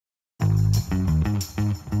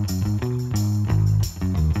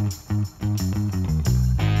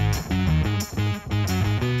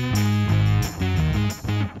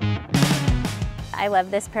I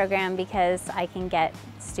love this program because I can get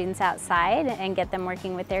students outside and get them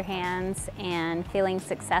working with their hands and feeling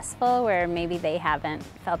successful where maybe they haven't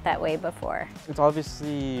felt that way before. It's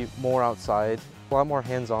obviously more outside, a lot more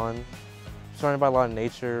hands-on, surrounded by a lot of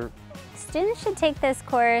nature. Students should take this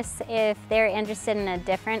course if they're interested in a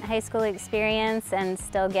different high school experience and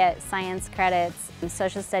still get science credits,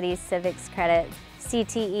 social studies, civics credits,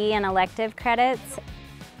 CTE and elective credits.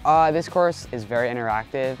 This course is very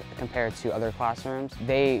interactive compared to other classrooms.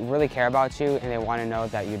 They really care about you and they want to know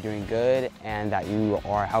that you're doing good and that you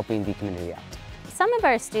are helping the community out. Some of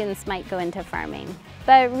our students might go into farming,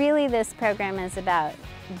 but really this program is about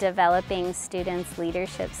developing students'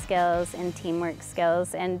 leadership skills and teamwork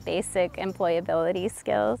skills and basic employability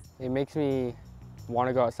skills. It makes me want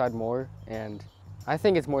to go outside more, and I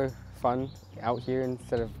think it's more fun out here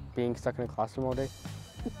instead of being stuck in a classroom all day.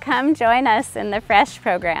 Come join us in the FRESH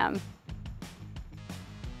program.